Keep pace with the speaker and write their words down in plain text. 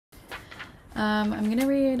I'm gonna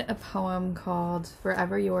read a poem called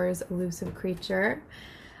Forever Yours, Elusive Creature.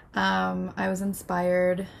 I was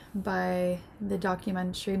inspired by the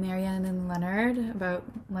documentary Marianne and Leonard about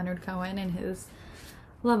Leonard Cohen and his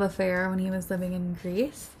love affair when he was living in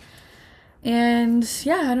Greece. And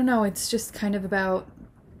yeah, I don't know, it's just kind of about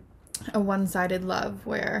a one-sided love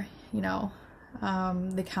where,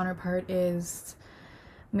 the counterpart is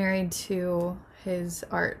married to his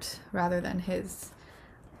art rather than his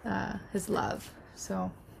love.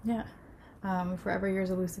 So yeah, forever yours,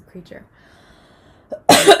 elusive creature.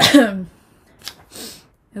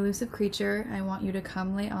 Elusive creature, I want you to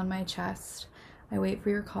come lay on my chest. I wait for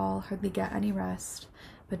your call, hardly get any rest.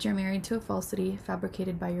 But you're married to a falsity,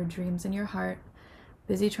 fabricated by your dreams and your heart.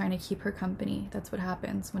 Busy trying to keep her company. That's what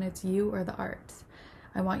happens when it's you or the art.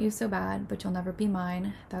 I want you so bad, but you'll never be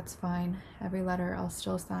mine. That's fine. Every letter I'll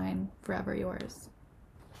still sign. Forever yours.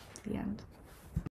 The end.